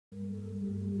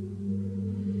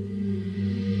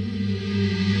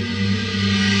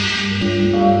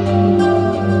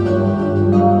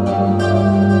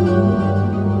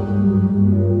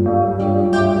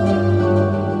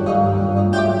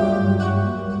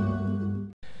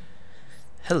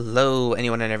Hello,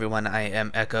 anyone and everyone. I am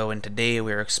Echo, and today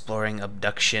we're exploring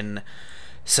Obduction.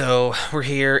 So, we're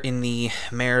here in the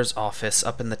mayor's office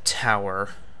up in the tower.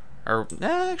 Or,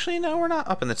 actually, no, we're not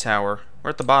up in the tower.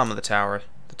 We're at the bottom of the tower.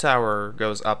 The tower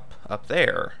goes up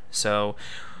there. So,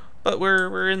 but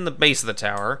we're in the base of the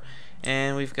tower,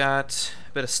 and we've got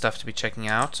a bit of stuff to be checking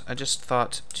out. I just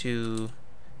thought to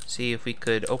see if we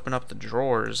could open up the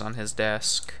drawers on his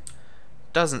desk.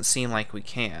 Doesn't seem like we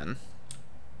can.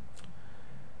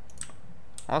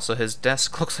 Also, his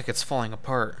desk looks like it's falling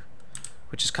apart,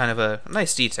 which is kind of a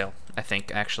nice detail, I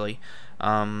think, actually.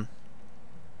 The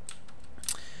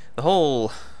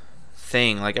whole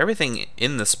thing, like everything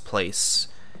in this place,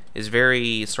 is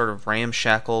very sort of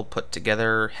ramshackle, put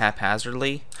together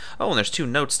haphazardly. Oh, and there's two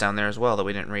notes down there as well that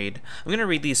we didn't read. I'm going to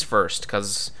read these first,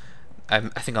 because I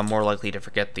think I'm more likely to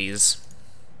forget these.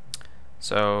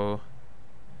 So,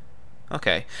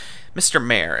 okay. Mr.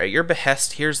 Mayor, at your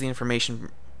behest, here's the information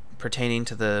pertaining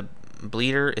to the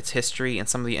bleeder, its history, and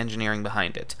some of the engineering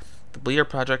behind it. The bleeder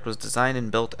project was designed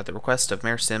and built at the request of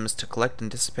Mayor Sims to collect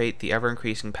and dissipate the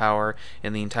ever-increasing power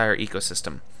in the entire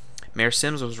ecosystem. Mayor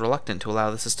Sims was reluctant to allow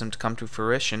the system to come to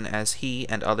fruition as he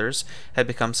and others had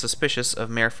become suspicious of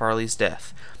Mayor Farley's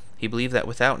death. He believed that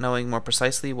without knowing more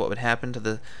precisely what would happen to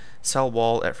the cell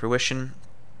wall at fruition,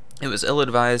 it was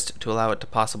ill-advised to allow it to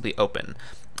possibly open,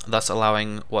 thus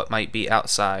allowing what might be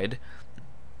outside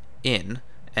in,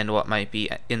 and what might be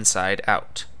inside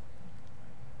out.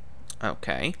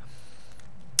 Okay.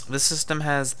 This system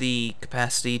has the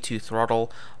capacity to throttle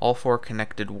all four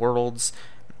connected worlds.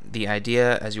 The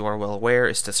idea, as you are well aware,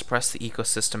 is to suppress the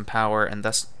ecosystem power and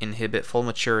thus inhibit full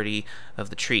maturity of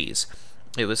the trees.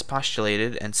 It was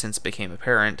postulated, and since became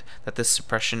apparent, that this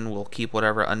suppression will keep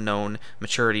whatever unknown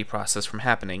maturity process from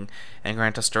happening, and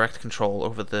grant us direct control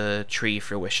over the tree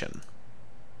fruition.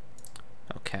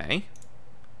 Okay.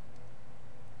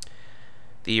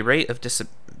 The rate of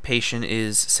dissipation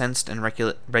is sensed and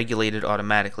regulated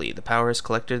automatically. The power is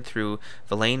collected through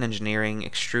Villain engineering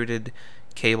extruded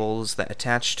cables that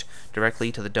attached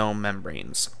directly to the dome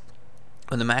membranes.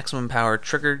 When the maximum power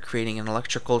triggered, creating an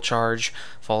electrical charge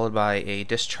followed by a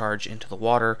discharge into the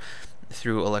water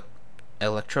through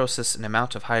electrolysis, an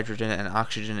amount of hydrogen and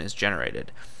oxygen is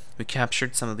generated. We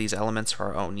captured some of these elements for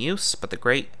our own use, but the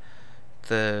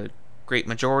great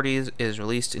majority is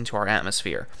released into our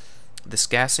atmosphere. This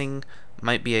gassing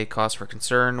might be a cause for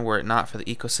concern were it not for the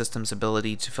ecosystem's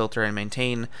ability to filter and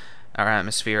maintain our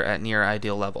atmosphere at near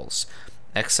ideal levels.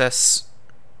 Excess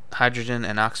hydrogen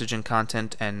and oxygen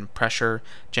content and pressure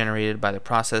generated by the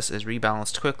process is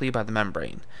rebalanced quickly by the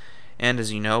membrane. And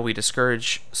as you know, we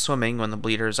discourage swimming when the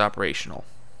bleeder is operational.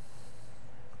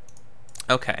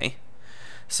 Okay.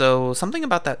 So, something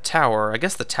about that tower. I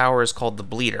guess the tower is called the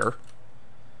bleeder,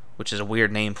 which is a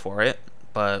weird name for it,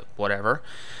 but whatever.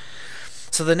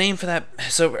 So the name for that,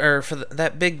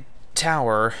 that big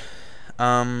tower,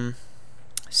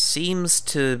 seems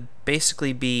to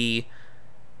basically be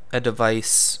a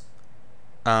device,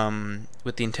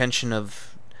 with the intention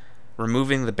of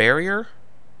removing the barrier,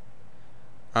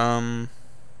 or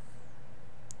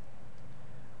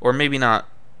maybe not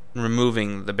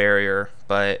removing the barrier,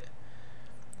 but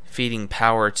feeding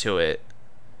power to it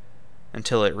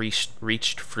until it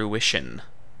reached fruition.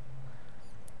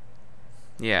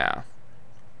 Yeah.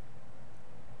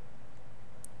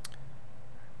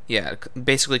 Yeah,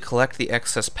 basically collect the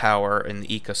excess power in the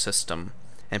ecosystem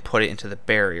and put it into the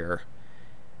barrier,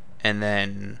 and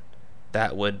then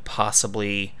that would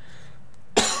possibly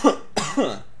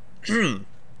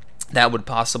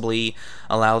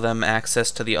allow them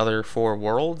access to the other four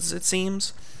worlds, it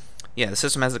seems. Yeah, the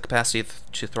system has the capacity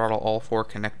to throttle all four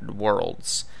connected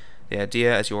worlds. The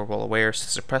idea, as you are well aware, is to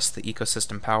suppress the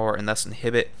ecosystem power and thus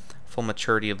inhibit full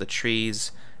maturity of the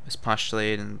trees. It was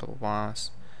postulated and blah blah blah.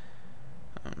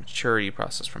 Maturity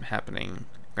process from happening,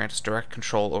 grant us direct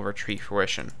control over tree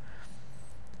fruition.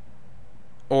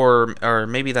 Or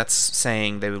maybe that's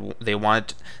saying they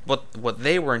wanted what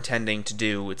they were intending to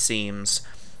do, it seems,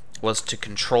 was to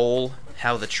control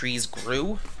how the trees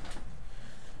grew.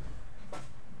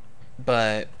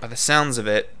 But by the sounds of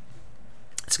it,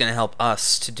 it's going to help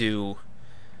us to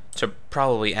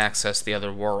probably access the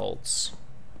other worlds,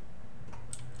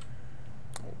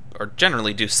 or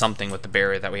generally do something with the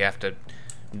barrier that we have to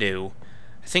do.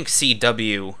 I think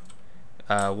CW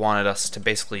wanted us to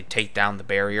basically take down the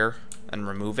barrier and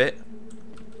remove it.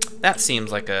 That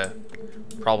seems like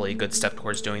probably a good step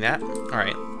towards doing that.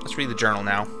 Alright, let's read the journal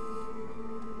now.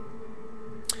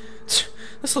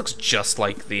 This looks just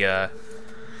like the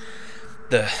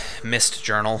Myst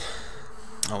journal.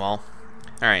 Oh well.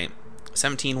 Alright.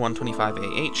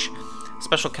 17-125 AH.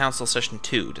 Special Council Session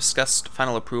 2 discussed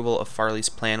final approval of Farley's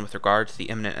plan with regard to the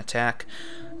imminent attack.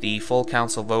 The full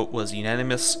council vote was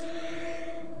unanimous,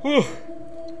 and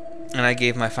I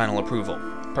gave my final approval.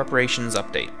 Preparations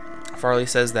update. Farley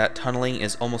says that tunneling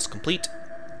is almost complete.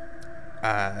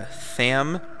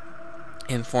 Tham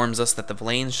informs us that the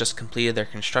Valanes just completed their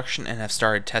construction and have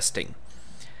started testing.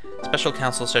 Special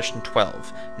Council Session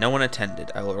 12. No one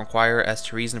attended. I will inquire as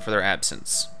to reason for their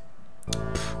absence.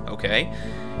 Okay.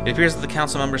 It appears that the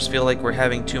council members feel like we're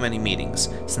having too many meetings.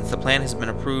 Since the plan has been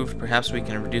approved, perhaps we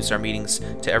can reduce our meetings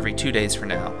to every 2 days for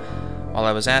now. While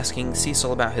I was asking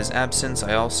Cecil about his absence,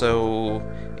 I also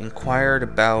inquired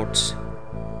about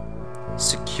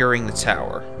securing the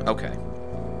tower. Okay.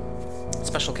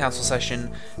 Special Council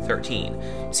Session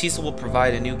 13. Cecil will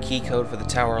provide a new key code for the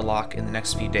tower lock in the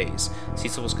next few days.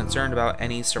 Cecil was concerned about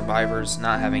any survivors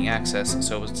not having access,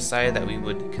 so it was decided that we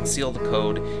would conceal the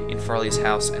code in Farley's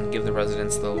house and give the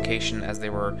residents the location as they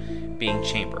were being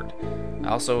chambered. I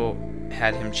also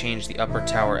had him change the upper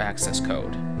tower access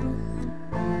code.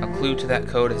 A clue to that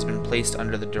code has been placed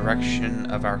under the direction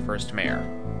of our first mayor.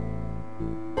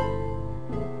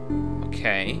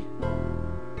 Okay.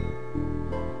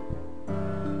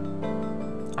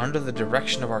 Under the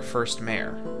direction of our first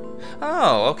mayor.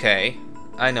 Oh, okay.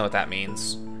 I know what that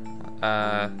means.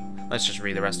 Let's just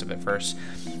read the rest of it first.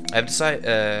 I've decided,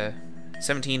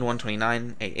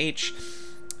 17-129-AH.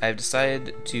 I've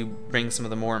decided to bring some of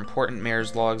the more important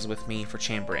mayor's logs with me for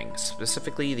chambering,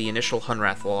 specifically the initial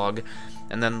Hunrath log,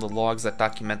 and then the logs that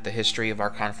document the history of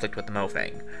our conflict with the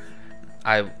Mofang.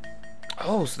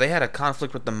 Oh, so they had a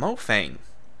conflict with the Mofang.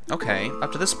 Okay,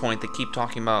 up to this point they keep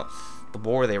talking about the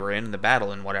war they were in, the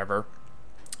battle and whatever.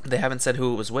 They haven't said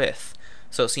who it was with.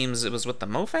 So it seems it was with the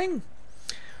Mofang?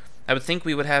 I would think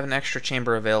we would have an extra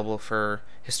chamber available for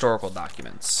historical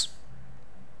documents.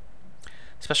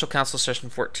 Special Council Session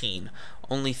 14.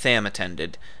 Only Tham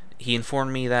attended. He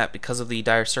informed me that because of the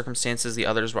dire circumstances, the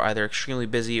others were either extremely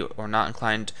busy or not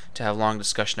inclined to have long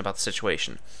discussion about the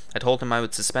situation. I told him I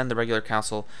would suspend the regular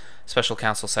special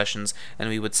council sessions, and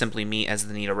we would simply meet as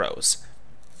the need arose.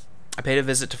 I paid a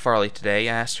visit to Farley today.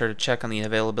 I asked her to check on the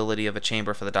availability of a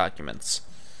chamber for the documents.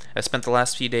 I've spent the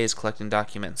last few days collecting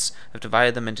documents. I've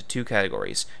divided them into 2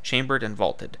 categories, chambered and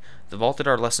vaulted. The vaulted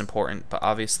are less important, but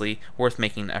obviously worth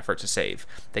making an effort to save.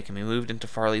 They can be moved into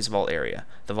Farley's vault area.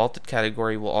 The vaulted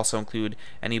category will also include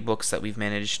any books that we've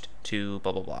managed to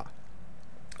blah blah blah.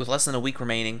 With less than a week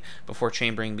remaining before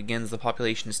chambering begins, the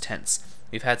population is tense.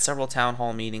 We've had several town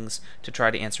hall meetings to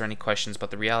try to answer any questions,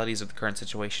 but the realities of the current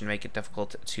situation make it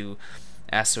difficult to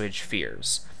assuage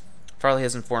fears. Farley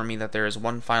has informed me that there is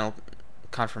one final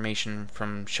confirmation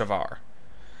from Shavar.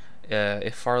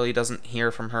 If Farley doesn't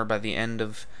hear from her by the end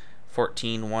of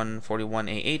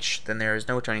 14-141-AH, then there is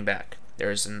no turning back.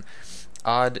 There is an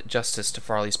odd justice to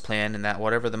Farley's plan in that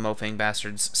whatever the Mofang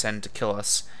bastards send to kill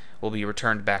us will be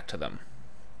returned back to them.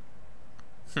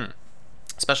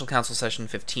 Special Council Session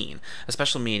 15. A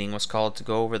special meeting was called to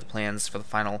go over the plans for the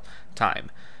final time.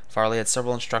 Farley had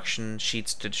several instruction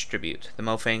sheets to distribute. The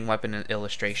Mofang weapon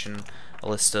illustration, a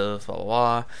list of blah blah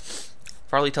blah.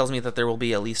 Farley tells me that there will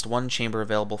be at least one chamber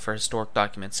available for historic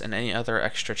documents, and any other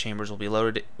extra chambers will be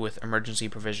loaded with emergency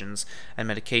provisions and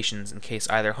medications in case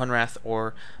either Hunrath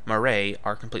or Marae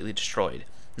are completely destroyed.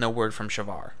 No word from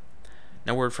Shavar.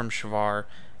 No word from Shavar.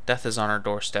 Death is on our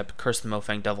doorstep. Curse the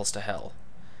Mofang devils to hell.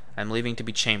 I am leaving to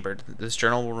be chambered. This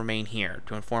journal will remain here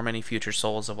to inform any future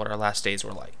souls of what our last days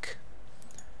were like.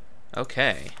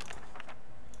 Okay.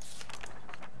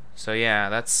 So yeah,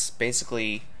 that's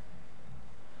basically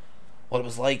what it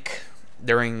was like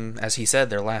during, as he said,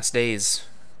 their last days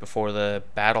before the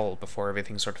battle, before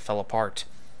everything sort of fell apart.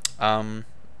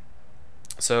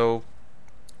 So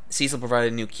Cecil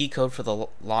provided a new key code for the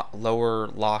lower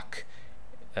lock.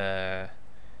 It's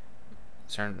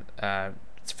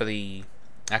for the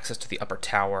access to the upper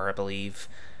tower, I believe.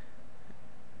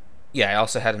 Yeah, I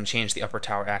also had him change the upper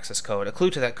tower access code. A clue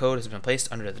to that code has been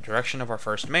placed under the direction of our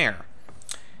first mayor.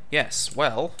 Yes,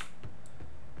 well,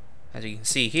 as you can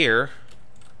see here,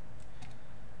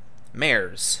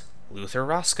 mayors, Luther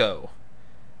Roscoe,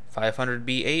 500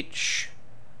 BH,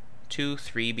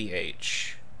 23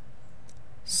 BH.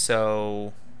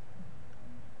 So,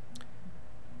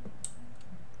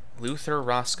 Luther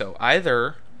Roscoe.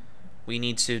 Either we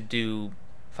need to do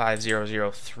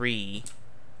 5003,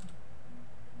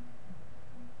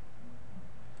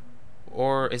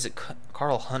 or is it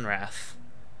Karl Hunrath?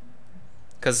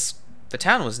 Because the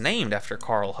town was named after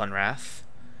Karl Hunrath.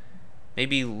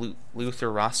 Maybe Luther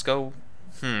Roscoe?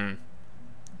 Because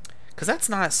that's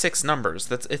not 6 numbers.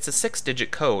 It's a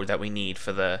 6-digit code that we need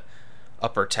for the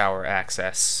upper tower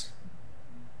access.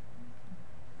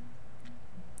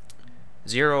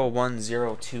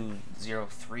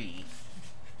 010203.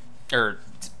 Or,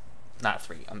 not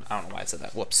 3. I don't know why I said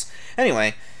that. Whoops.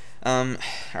 Anyway,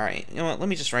 alright. You know what? Let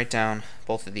me just write down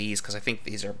both of these, because I think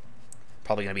these are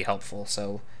probably going to be helpful.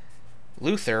 So,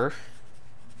 Luther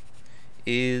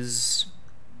is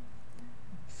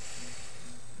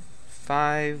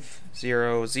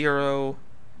 500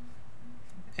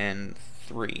 and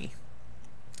 3.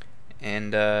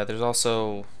 And there's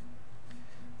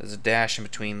a dash in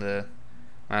between the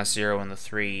 -0 and the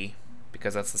 3,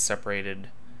 because that's the separated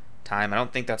time. I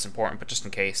don't think that's important, but just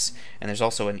in case. And there's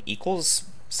also an equals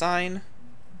sign.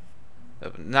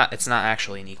 It's not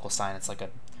actually an equal sign. It's like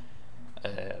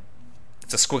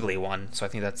it's a squiggly one. So I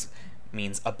think that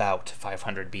means about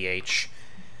 500 BH.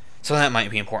 So that might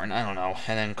be important. I don't know.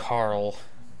 And then Carl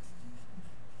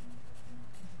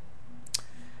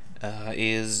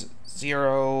is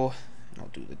 0. I'll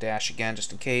do the dash again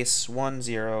just in case.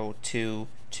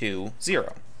 10220.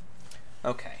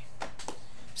 Okay.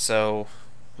 So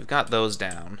we've got those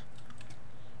down.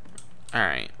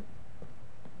 Alright.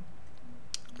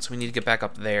 So we need to get back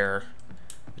up there,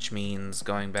 which means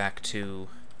going back to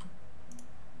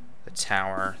the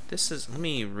tower. Let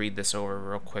me read this over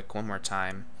real quick one more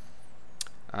time.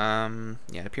 Yeah,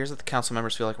 it appears that the council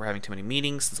members feel like we're having too many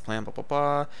meetings since the plan, blah, blah,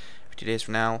 blah. 2 days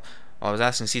from now, while I was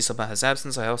asking Cecil about his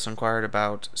absence, I also inquired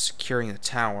about securing the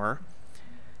tower.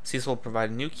 Cecil will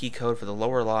provide a new key code for the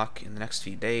lower lock in the next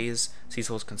few days.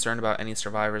 Cecil was concerned about any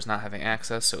survivors not having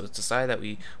access, so it was decided that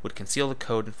we would conceal the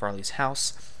code in Farley's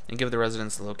house and give the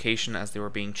residents the location as they were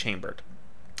being chambered.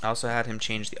 I also had him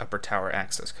change the upper tower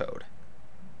access code.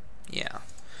 Yeah.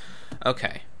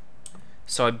 Okay.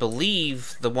 So I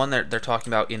believe the one that they're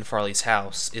talking about in Farley's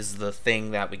house is the thing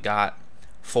that we got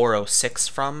 406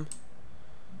 from.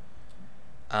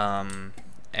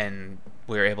 And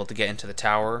we were able to get into the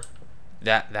tower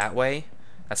that way.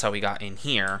 That's how we got in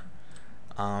here.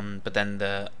 But then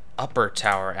the upper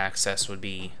tower access would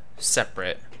be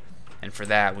separate, and for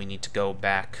that we need to go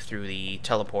back through the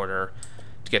teleporter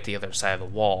to get the other side of the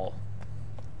wall.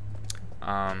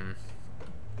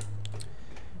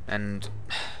 And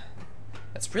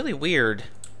that's really weird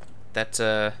that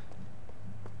if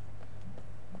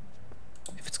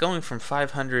it's going from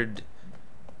 500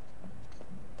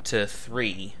 to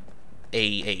 3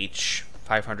 AH,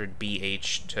 500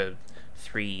 BH to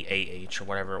 3 AH, or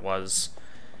whatever it was.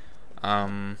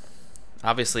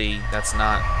 Obviously, that's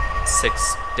not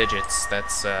 6 digits.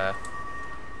 That's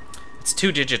it's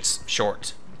 2 digits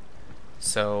short.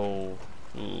 So,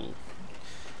 ooh.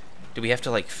 Do we have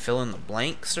to like fill in the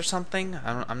blanks or something?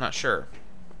 I'm not sure.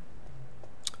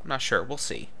 I'm not sure. We'll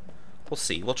see. We'll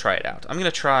see. We'll try it out. I'm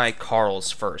gonna try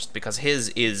Carl's first because his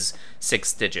is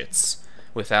 6 digits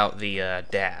without the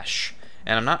dash.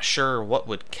 And I'm not sure what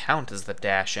would count as the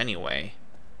dash anyway.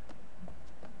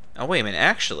 Oh, wait a minute.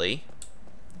 Actually,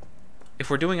 if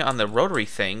we're doing it on the rotary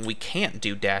thing, we can't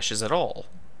do dashes at all.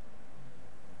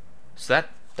 So that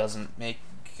doesn't make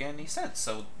any sense.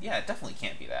 So, yeah, it definitely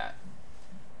can't be that.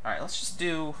 Alright, let's just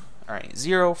do... Alright,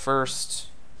 0 first.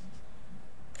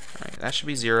 Alright, that should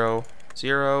be 0.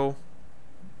 0.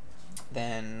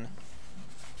 Then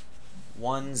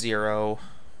 1, 0.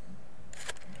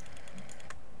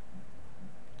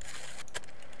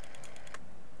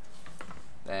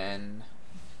 Then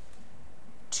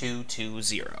 2, 2,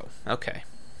 0. Okay.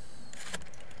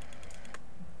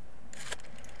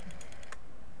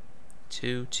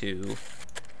 2, 2,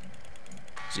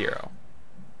 0.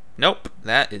 Nope,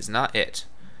 that is not it.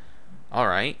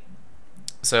 Alright.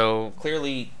 So,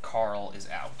 clearly, Carl is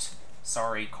out.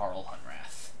 Sorry, Carl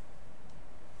Hunrath.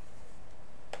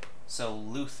 So,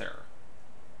 Luther.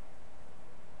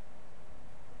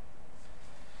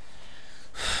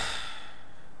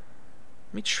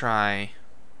 Let me try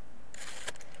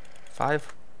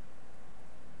 5,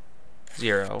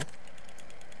 0,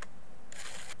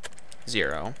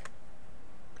 0.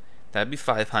 That'd be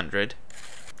 500.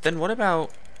 Then what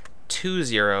about 2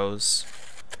 zeros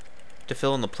to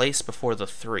fill in the place before the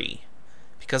 3?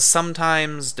 Because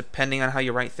sometimes, depending on how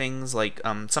you write things, like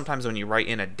sometimes when you write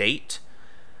in a date,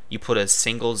 you put a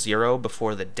single 0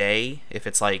 before the day, if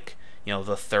it's like, you know,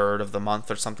 the 3rd of the month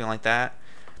or something like that.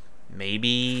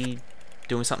 Maybe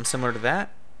doing something similar to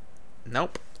that?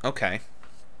 Nope. Okay.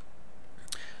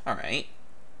 Alright.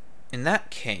 In that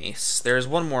case, there's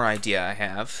one more idea I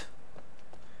have.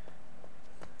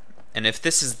 And if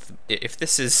this is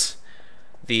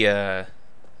the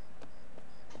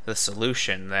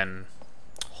solution, then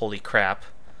holy crap,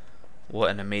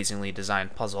 what an amazingly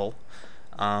designed puzzle.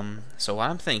 So what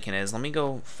I'm thinking is, let me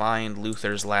go find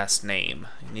Luther's last name.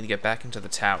 I need to get back into the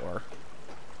tower.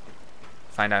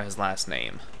 Find out his last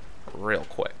name real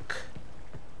quick.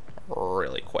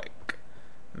 really quick.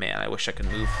 Man, I wish I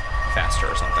could move faster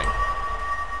or something.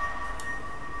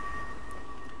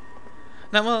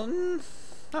 Now, well,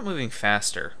 not moving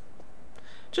faster.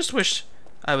 Just wish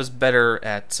I was better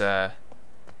at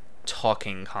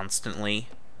talking constantly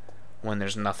when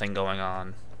there's nothing going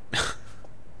on.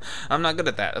 I'm not good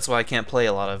at that. That's why I can't play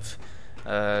a lot of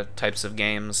types of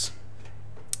games.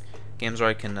 Games where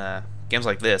I can, games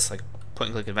like this, like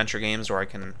point-and-click adventure games, where I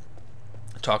can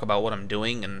talk about what I'm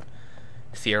doing and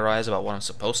theorize about what I'm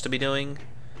supposed to be doing.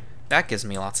 That gives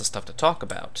me lots of stuff to talk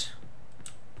about.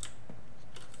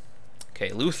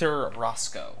 Okay, Luther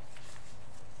Roscoe.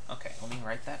 Okay, let me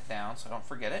write that down so I don't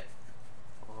forget it.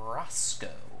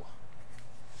 Roscoe.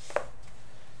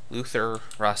 Luther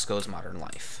Roscoe's Modern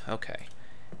Life. Okay.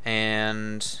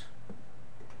 And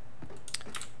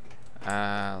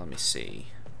let me see.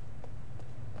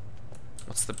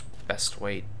 What's the best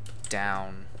way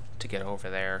down to get over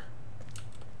there?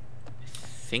 I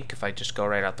think if I just go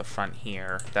right out the front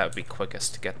here, that would be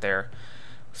quickest to get there.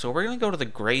 So we're going to go to the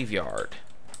graveyard.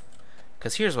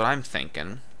 Because here's what I'm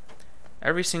thinking.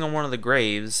 Every single one of the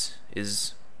graves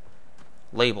is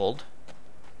labeled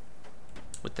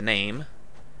with the name.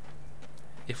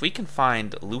 If we can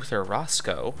find Luther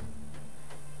Roscoe,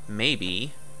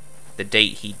 maybe the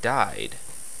date he died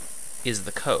is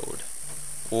the code.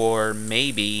 Or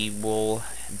maybe we'll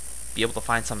be able to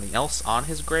find something else on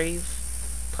his grave?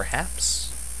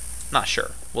 Perhaps? Not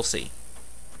sure. We'll see.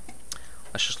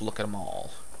 Let's just look at them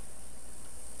all.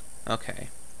 Okay.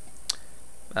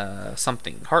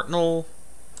 Something. Hartnell,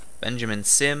 Benjamin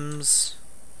Sims.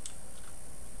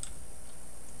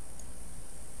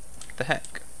 What the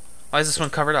heck? Why is this one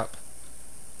covered up?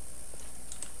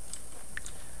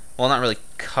 Well, not really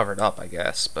covered up, I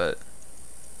guess, but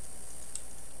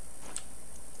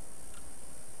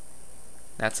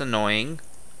that's annoying.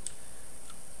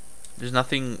 There's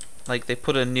nothing, like, they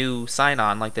put a new sign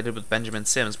on like they did with Benjamin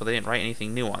Sims, but they didn't write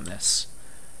anything new on this.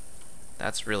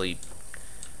 That's really,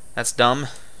 that's dumb.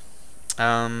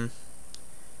 How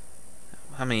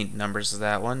many numbers is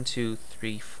that? 1, 2,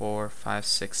 3, 4, 5,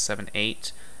 6, 7,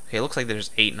 8. Okay, it looks like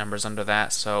there's 8 numbers under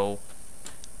that, so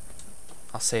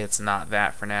I'll say it's not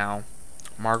that for now.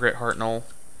 Margaret Hartnell,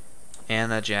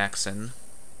 Anna Jackson,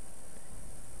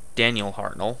 Daniel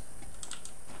Hartnell.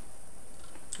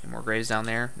 Any more graves down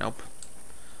there? Nope.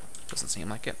 Doesn't seem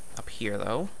like it. Up here,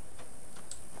 though.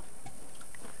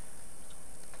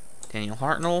 Daniel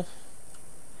Hartnell,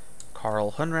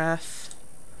 Carl Hunrath,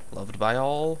 loved by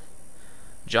all,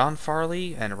 John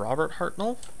Farley and Robert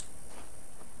Hartnell,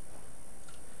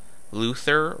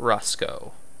 Luther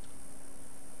Roscoe.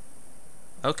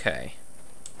 Okay.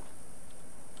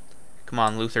 Come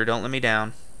on, Luther, don't let me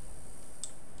down.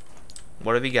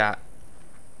 What have you got?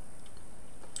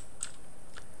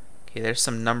 Okay, there's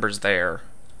some numbers there,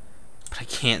 but I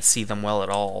can't see them well at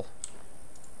all.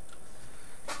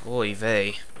 Oy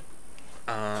vey.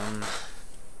 I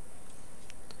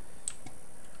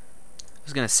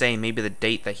was gonna say maybe the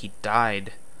date that he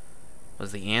died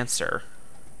was the answer.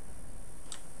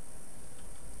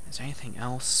 Is there anything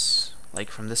else, like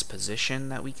from this position,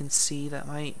 that we can see that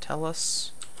might tell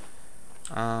us?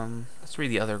 Let's read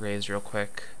the other graves real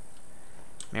quick.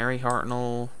 Mary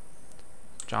Hartnell,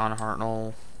 John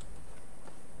Hartnell,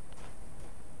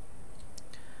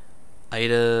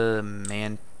 Ida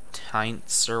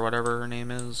Mantintz, or whatever her name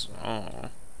is. Oh.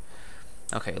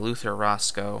 Okay, Luther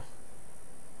Roscoe.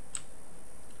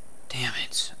 Damn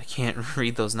it. I can't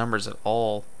read those numbers at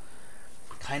all.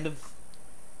 Kind of.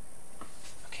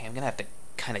 Okay, I'm gonna have to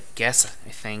kind of guess, I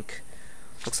think.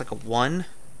 Looks like a 1.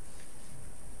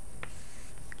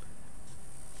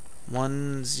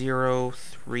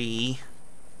 103.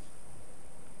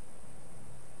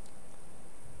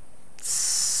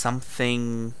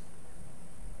 Something.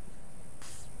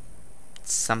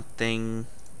 Something.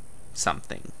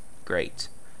 Something. Great.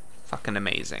 Fucking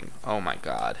amazing. Oh my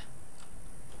god.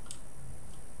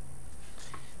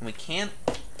 And we can't.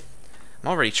 I'm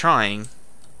already trying.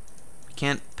 We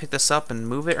can't pick this up and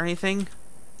move it or anything.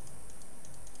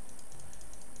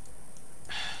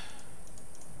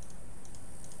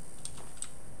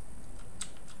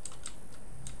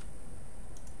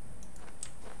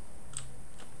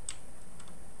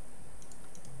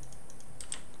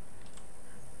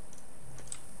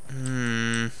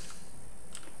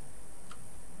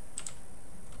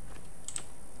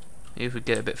 Maybe if we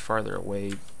get a bit farther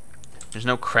away. There's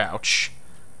no crouch.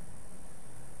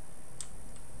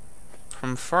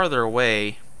 From farther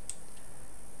away,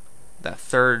 that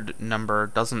third number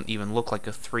doesn't even look like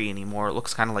a 3 anymore. It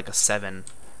looks kind of like a 7.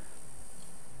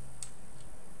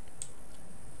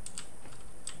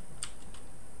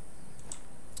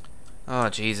 Oh,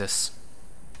 Jesus.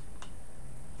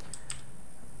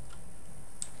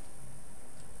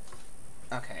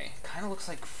 Okay, kind of looks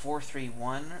like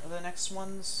 431 are the next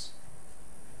ones.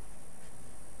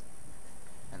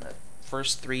 And the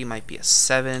first 3 might be a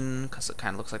 7, because it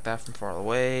kind of looks like that from far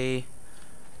away.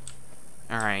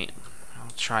 Alright,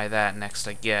 I'll try that next,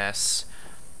 I guess.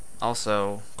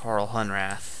 Also, Carl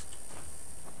Hunrath.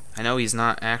 I know he's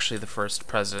not actually the first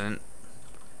president,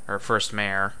 or first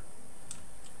mayor.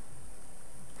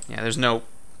 Yeah, there's no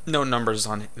numbers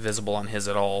visible on his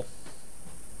at all.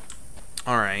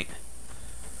 Alright.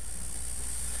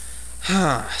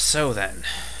 So then.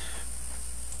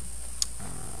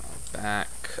 Back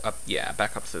up, yeah,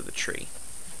 back up through the tree.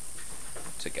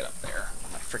 To get up there.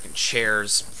 My freaking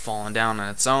chair's falling down on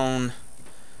its own.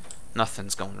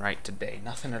 Nothing's going right today.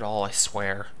 Nothing at all, I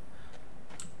swear.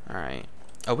 Alright.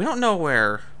 Oh, we don't know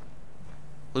where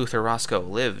Luther Roscoe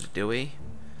lived, do we?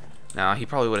 No, he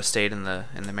probably would have stayed in the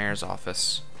mayor's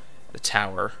office. The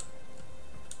tower.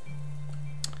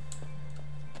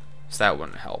 So that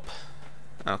wouldn't help.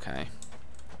 Okay.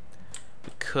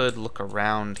 We could look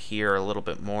around here a little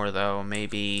bit more, though.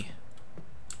 Maybe...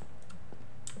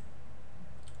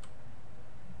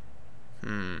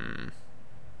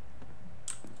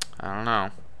 I don't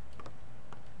know.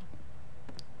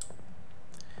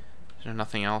 Is there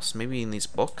nothing else? Maybe in these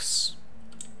books?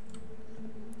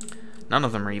 None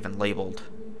of them are even labeled.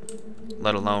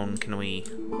 Let alone can we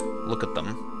look at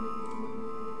them.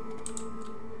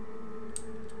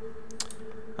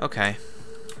 Okay.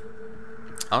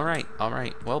 Alright,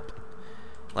 alright. Well,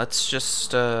 let's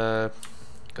just go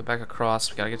back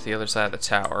across. We gotta get to the other side of the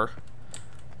tower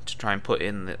to try and put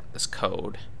in this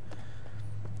code.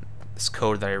 This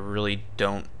code that I really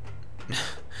don't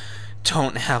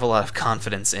have a lot of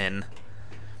confidence in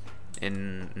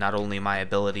not only my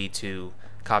ability to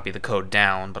copy the code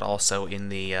down, but also in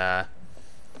the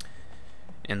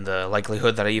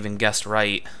likelihood that I even guessed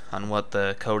right on what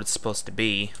the code is supposed to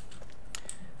be.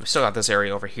 We've still got this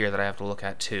area over here that I have to look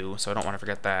at too, so I don't want to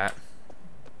forget that.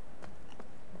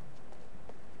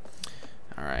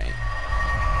 Alright.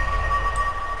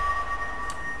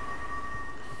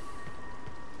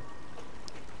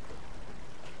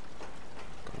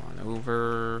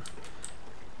 Over.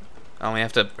 Oh, we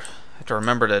have to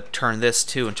remember to turn this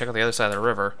too and check out the other side of the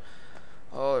river.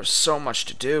 Oh, there's so much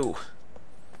to do.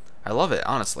 I love it,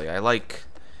 honestly. I like,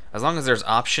 as long as there's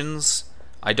options,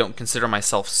 I don't consider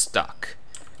myself stuck.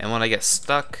 And when I get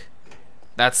stuck,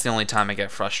 that's the only time I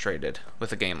get frustrated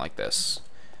with a game like this.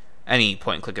 Any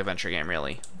point-and-click adventure game,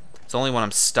 really. It's only when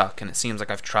I'm stuck and it seems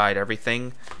like I've tried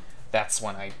everything, that's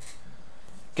when I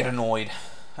get annoyed.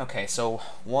 Okay, so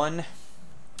 1,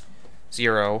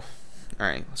 0.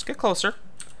 Alright, let's get closer.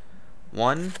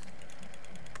 1.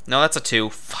 No, that's a 2.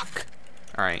 Fuck.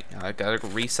 Alright, now I've got to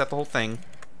reset the whole thing.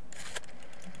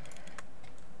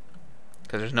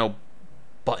 Because there's no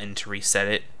button to reset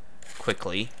it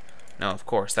quickly. No, of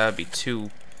course, that would be too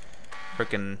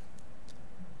frickin'...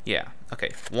 Yeah,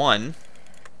 okay. 1,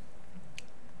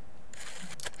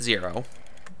 0.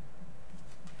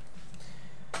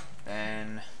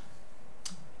 Then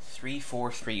 3,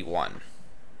 4, 3, 1.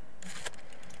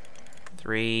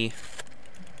 3,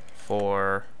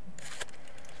 4,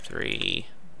 3,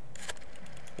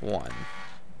 1.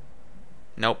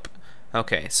 Nope.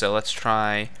 Okay, so let's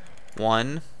try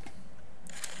 1,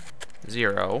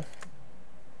 0.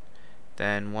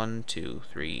 Then 1, 2,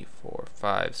 3, 4,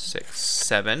 5, 6,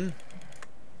 7.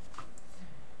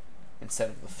 Instead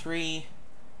of the 3,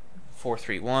 4,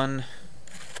 3, 1.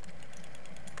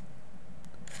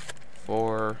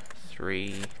 4,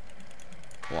 3,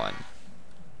 1.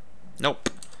 Nope.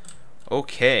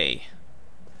 Okay.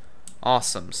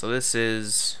 Awesome. So this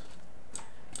is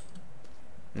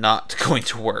not going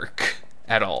to work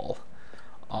at all.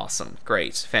 Awesome.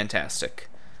 Great. Fantastic.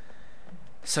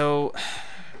 So,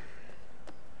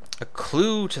 a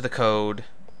clue to the code.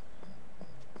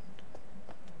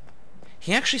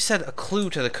 He actually said a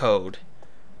clue to the code,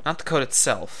 not the code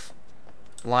itself,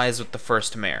 lies with the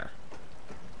first mayor.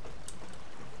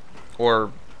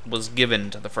 Or was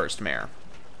given to the first mayor.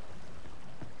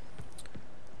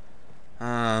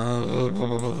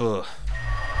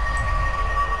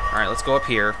 Alright, let's go up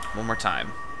here one more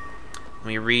time. Let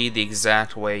me read the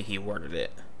exact way he worded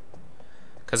it.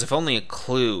 Because if only a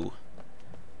clue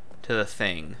to the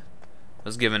thing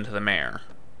was given to the mayor,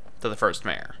 to the first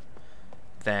mayor,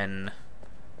 then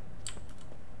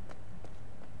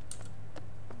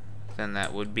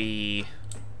that would be,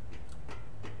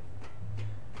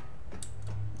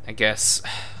 I guess,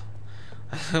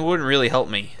 it wouldn't really help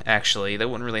me, actually. That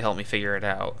wouldn't really help me figure it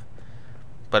out.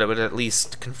 But it would at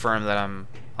least confirm that I'm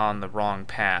on the wrong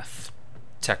path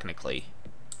technically,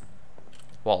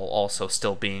 while also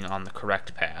still being on the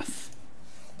correct path.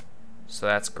 So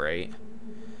that's great.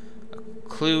 A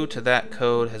clue to that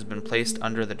code has been placed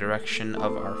under the direction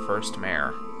of our first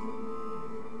mare.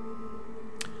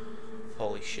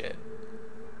 Holy shit.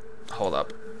 Hold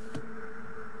up.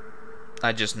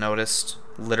 I just noticed,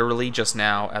 literally just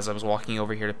now, as I was walking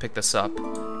over here to pick this up,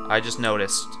 I just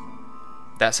noticed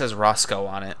that says Roscoe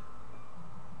on it.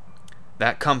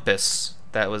 That compass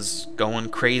that was going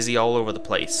crazy all over the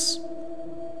place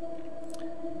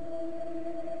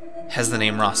has the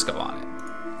name Roscoe on it.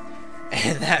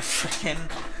 And that frickin'...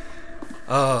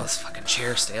 Oh, this fucking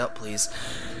chair, stay up, please.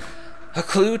 A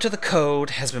clue to the code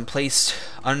has been placed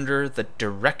under the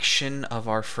direction of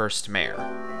our first mare.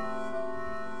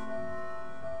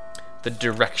 The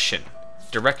direction.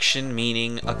 Direction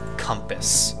meaning a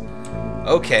compass.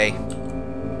 Okay.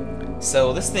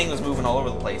 So this thing was moving all over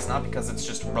the place, not because it's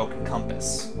just a broken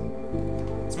compass.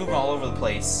 It's moving all over the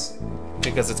place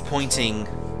because it's pointing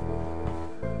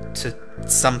to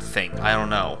something. I don't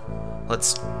know.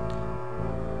 Let's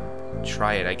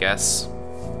try it, I guess.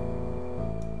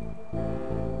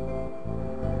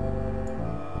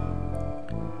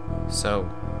 So,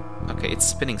 okay, it's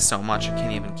spinning so much I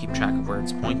can't even keep track of where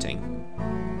it's pointing.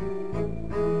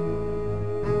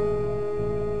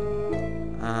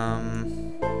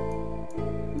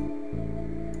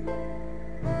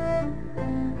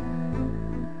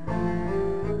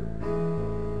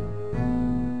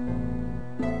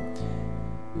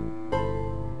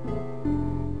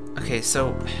 Okay,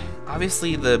 so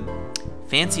obviously the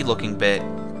fancy looking bit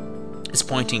is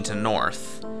pointing to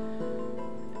north.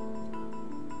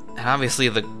 And obviously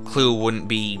the clue wouldn't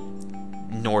be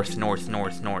north, north,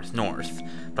 north, north, north.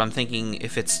 But I'm thinking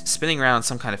if it's spinning around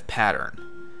some kind of pattern.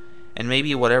 And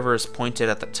maybe whatever is pointed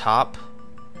at the top.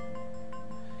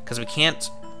 Because we can't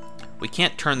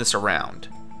turn this around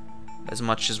as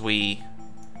much as we...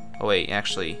 Oh wait,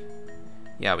 actually,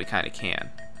 yeah, we kind of can.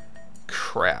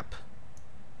 Crap.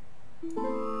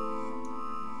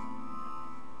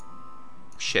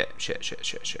 Shit.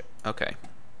 Okay.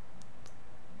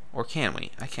 Or can we?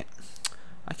 I can't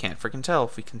freaking tell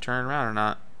if we can turn around or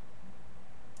not.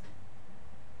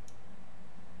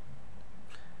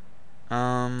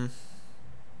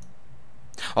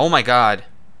 Oh my god.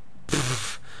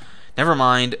 Pfft. Never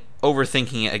mind.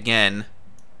 Overthinking it again.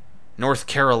 North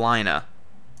Carolina.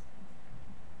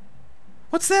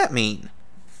 What's that mean?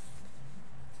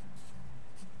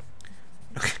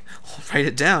 Okay, I'll write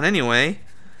it down anyway.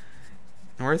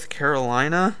 North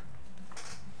Carolina.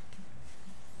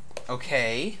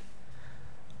 Okay.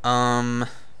 Oh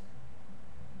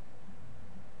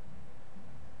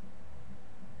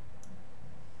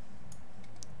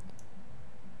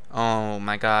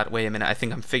my god, wait a minute, I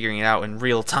think I'm figuring it out in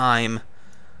real time.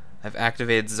 I've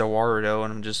activated Zawardo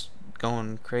and I'm just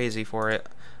going crazy for it.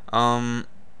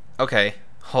 Okay,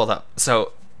 hold up.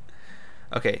 So,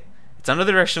 okay, it's under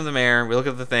the direction of the mare. We look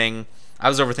at the thing. I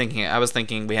was overthinking it. I was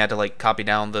thinking we had to like copy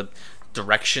down the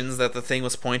directions that the thing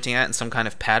was pointing at in some kind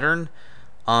of pattern.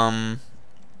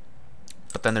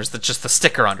 But then there's just the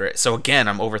sticker under it. So again,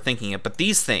 I'm overthinking it. But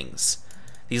these things,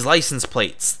 these license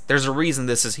plates, there's a reason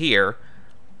this is here.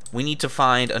 We need to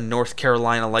find a North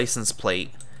Carolina license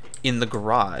plate in the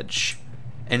garage,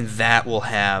 and that will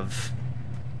have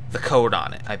the code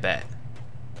on it, I bet.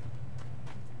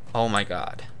 Oh my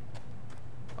god.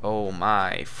 Oh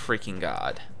my freaking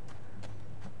god.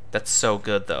 That's so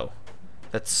good, though.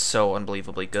 That's so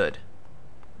unbelievably good.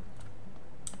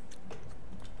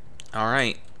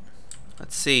 Alright.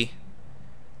 Let's see.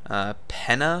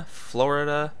 Pena,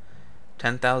 Florida.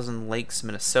 10,000 Lakes,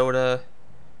 Minnesota.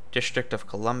 District of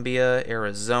Columbia,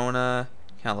 Arizona.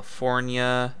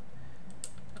 California.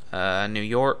 New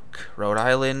York, Rhode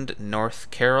Island,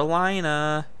 North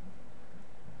Carolina.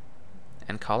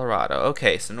 And Colorado.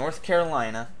 Okay, so North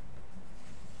Carolina.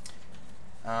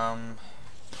 We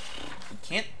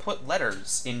can't put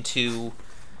letters into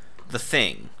the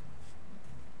thing.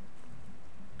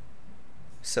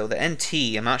 So the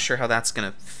NT, I'm not sure how that's going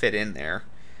to fit in there,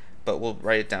 but we'll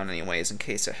write it down anyways in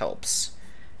case it helps.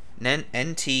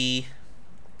 NT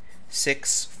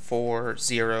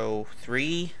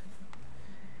 6403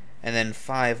 and then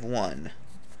 51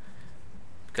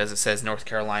 because it says North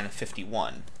Carolina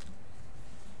 51.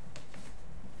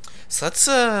 So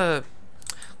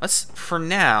let's for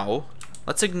now,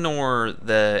 let's ignore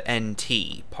the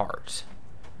NT part.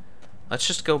 Let's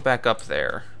just go back up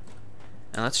there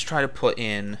and let's try to put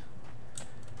in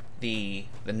the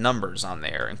numbers on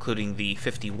there, including the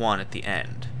 51 at the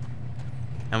end.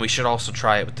 And we should also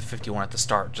try it with the 51 at the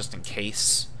start, just in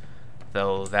case.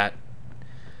 Though that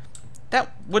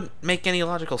wouldn't make any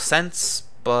logical sense,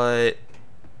 but,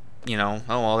 you know,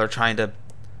 oh well, they're trying to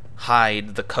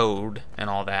hide the code and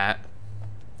all that.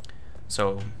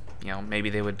 So, you know, maybe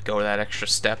they would go that extra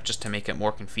step just to make it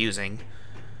more confusing.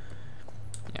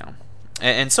 You know.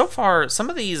 And so far, some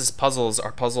of these puzzles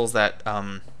are puzzles that,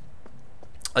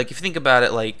 like, if you think about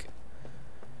it, like,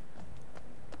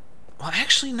 well,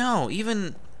 actually, no,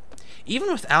 even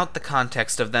without the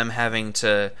context of them having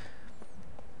to,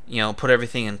 you know, put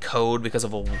everything in code because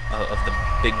of the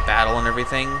big battle and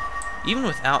everything, even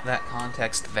without that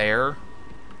context there,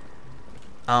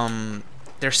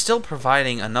 they're still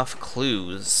providing enough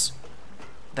clues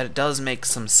that it does make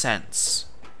some sense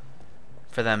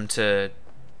for them to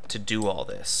do all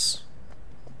this,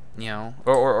 you know,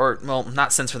 or well,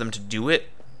 not sense for them to do it.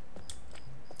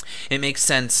 It makes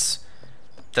sense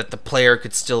that the player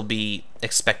could still be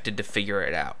expected to figure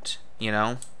it out, you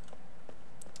know?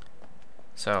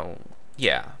 So,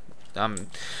 yeah. I'm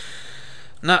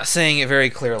not saying it very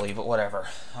clearly, but whatever.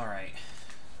 Alright.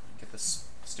 Get this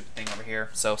stupid thing over here.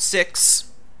 So,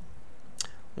 6.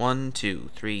 1, 2,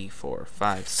 3, 4,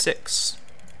 5, 6.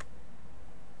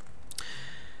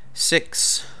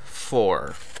 6,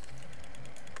 4.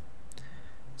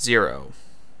 0.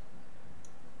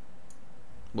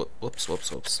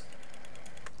 Whoops.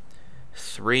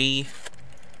 3,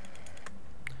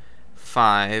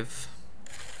 5,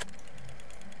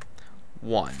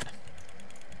 1.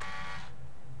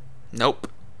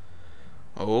 Nope.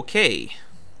 Okay.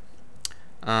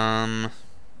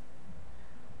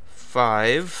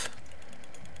 5,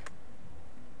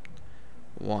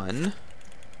 1,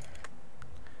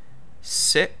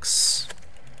 6,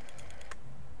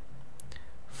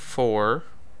 4,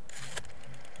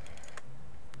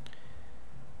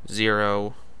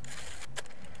 0,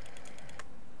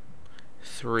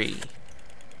 3.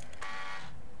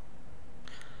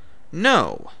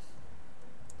 No.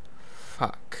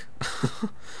 Fuck.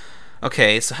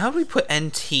 Okay, so how do we put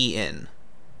NT in?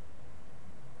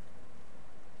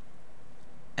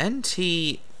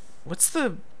 NT... What's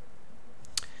the...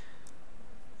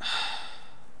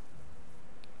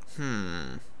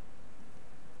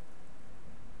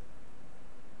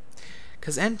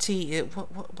 Because NT...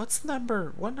 what's the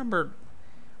number... What number...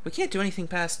 We can't do anything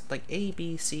past, like, A,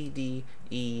 B, C, D,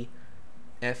 E,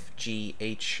 F, G,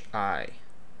 H, I.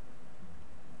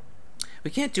 We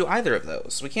can't do either of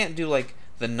those. We can't do, like,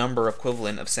 the number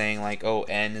equivalent of saying, like, oh,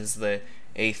 N is the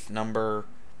 8th number,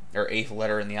 or 8th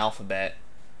letter in the alphabet,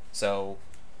 so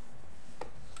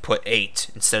put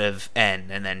 8 instead of N,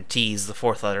 and then T is the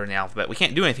 4th letter in the alphabet. We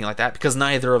can't do anything like that, because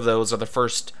neither of those are the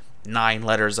first 9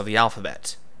 letters of the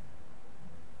alphabet.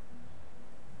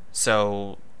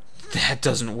 So that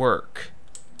doesn't work.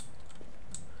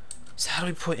 So how do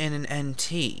we put in an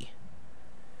NT?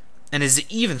 And is it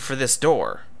even for this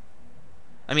door?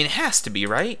 I mean, it has to be,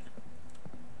 right?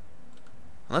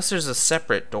 Unless there's a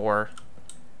separate door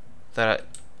that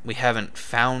we haven't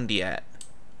found yet.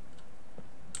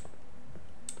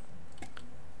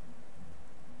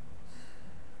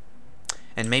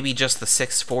 And maybe just the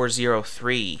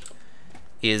 6403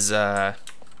 is, yeah,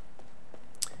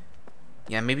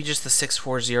 maybe just the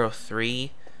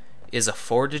 6403 is a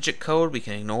 4-digit code. We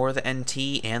can ignore the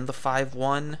NT and the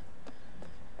 51.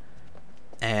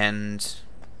 And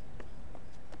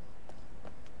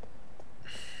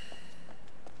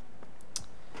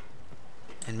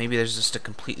maybe there's just a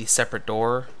completely separate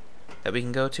door that we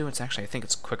can go to. It's actually, I think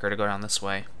it's quicker to go down this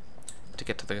way to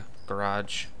get to the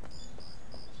garage.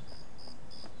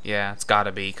 Yeah, it's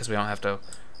gotta be, because we don't have to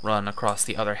run across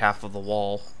the other half of the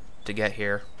wall to get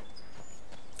here.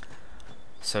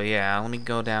 So yeah, let me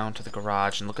go down to the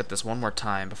garage and look at this one more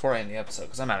time before I end the episode,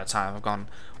 because I'm out of time. I've gone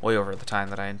way over the time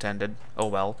that I intended. Oh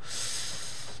well.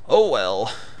 Oh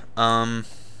well.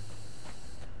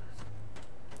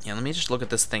 Yeah, let me just look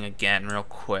at this thing again real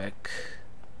quick.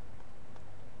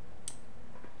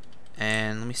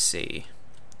 And let me see.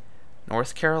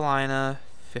 North Carolina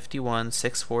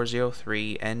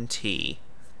 516403 NT.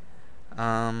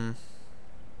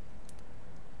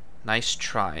 Nice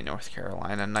try, North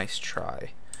Carolina. Nice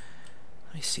try.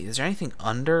 Let me see. Is there anything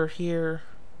under here?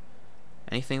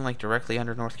 Anything like directly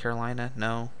under North Carolina?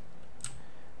 No.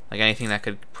 Like anything that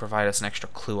could provide us an extra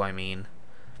clue, I mean.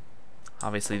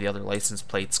 Obviously, the other license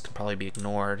plates could probably be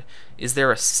ignored. Is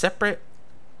there a separate...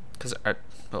 Because,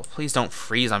 well, please don't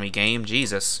freeze on me, game.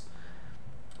 Jesus.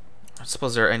 I don't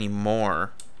suppose there are any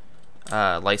more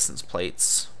license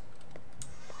plates.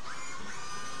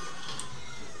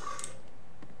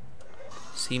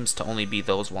 Seems to only be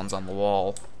those ones on the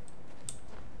wall.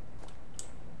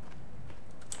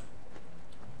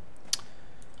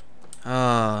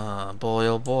 Boy,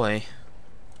 oh boy.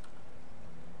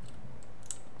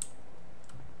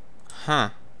 Huh.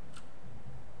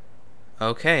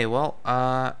 Okay, well,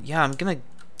 yeah, I'm gonna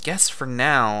guess for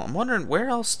now. I'm wondering, where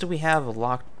else do we have a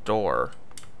locked door?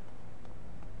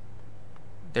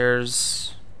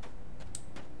 There's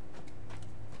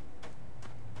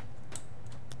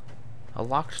a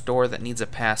locked door that needs a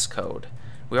passcode.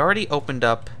 We already opened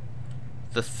up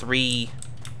the 3-number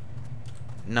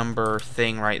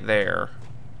thing right there.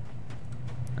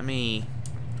 Let me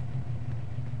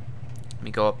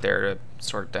go up there to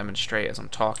sort of demonstrate as I'm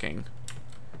talking.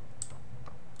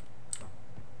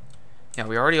 Yeah,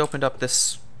 we already opened up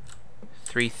this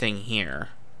 3 thing here.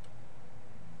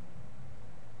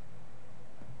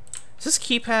 Is this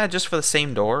keypad just for the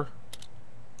same door?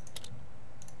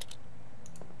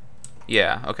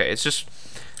 Yeah, okay, it's just...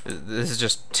 This is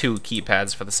just 2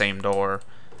 keypads for the same door.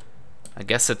 I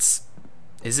guess it's...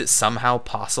 Is it somehow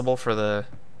possible for the...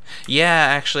 Yeah,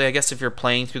 actually, I guess if you're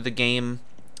playing through the game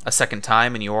a second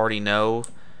time and you already know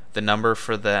the number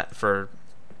for that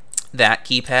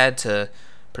keypad to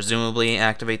presumably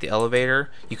activate the elevator,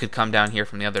 you could come down here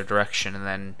from the other direction, and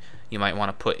then you might want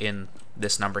to put in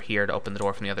this number here to open the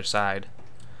door from the other side.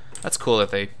 That's cool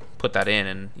that they put that in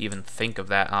and even think of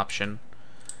that option.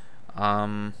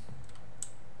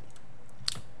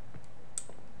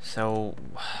 So,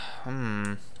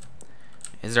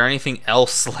 is there anything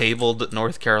else labeled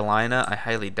North Carolina? I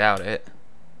highly doubt it.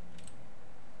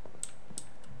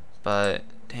 But,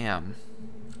 damn.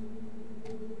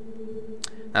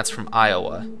 That's from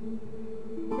Iowa.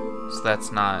 So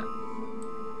that's not...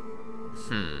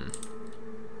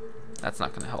 That's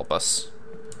not going to help us.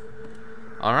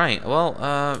 Alright,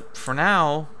 well, for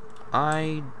now,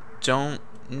 I don't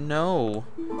know.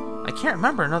 I can't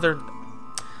remember another...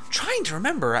 I'm trying to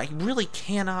remember. I really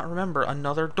cannot remember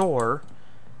another door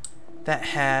that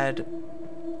had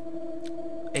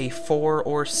a 4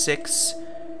 or 6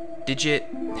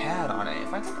 digit pad on it.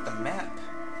 If I look at the map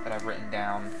that I've written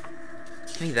down,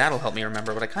 maybe that'll help me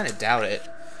remember, but I kind of doubt it.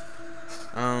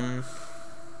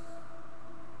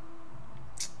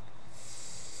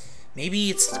 Maybe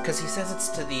it's because he says it's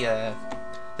to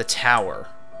the tower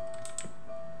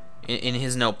in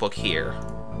his notebook here.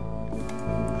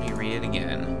 Let me read it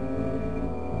again.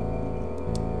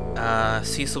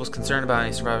 Cecil was concerned about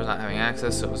any survivors not having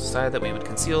access, so it was decided that we would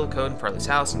conceal the code in Farley's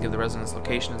house and give the residents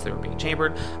location as they were being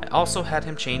chambered. I also had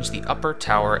him change the upper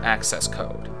tower access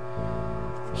code.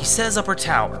 He says upper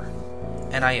tower,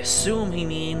 and I assume he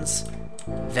means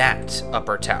that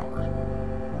upper tower.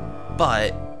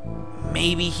 But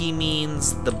maybe he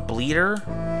means the bleeder?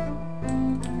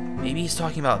 Maybe he's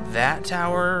talking about that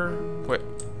tower?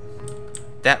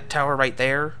 That tower right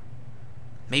there?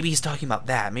 Maybe he's talking about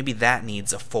that. Maybe that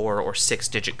needs a 4 or 6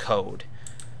 digit code.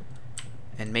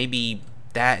 And maybe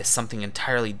that is something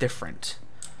entirely different.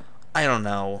 I don't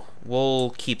know.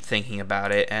 We'll keep thinking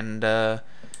about it, and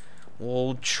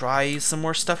we'll try some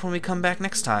more stuff when we come back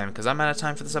next time, because I'm out of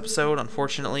time for this episode,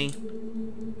 unfortunately.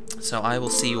 So I will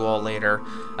see you all later.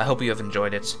 I hope you have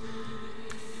enjoyed it.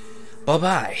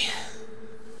 Bye-bye.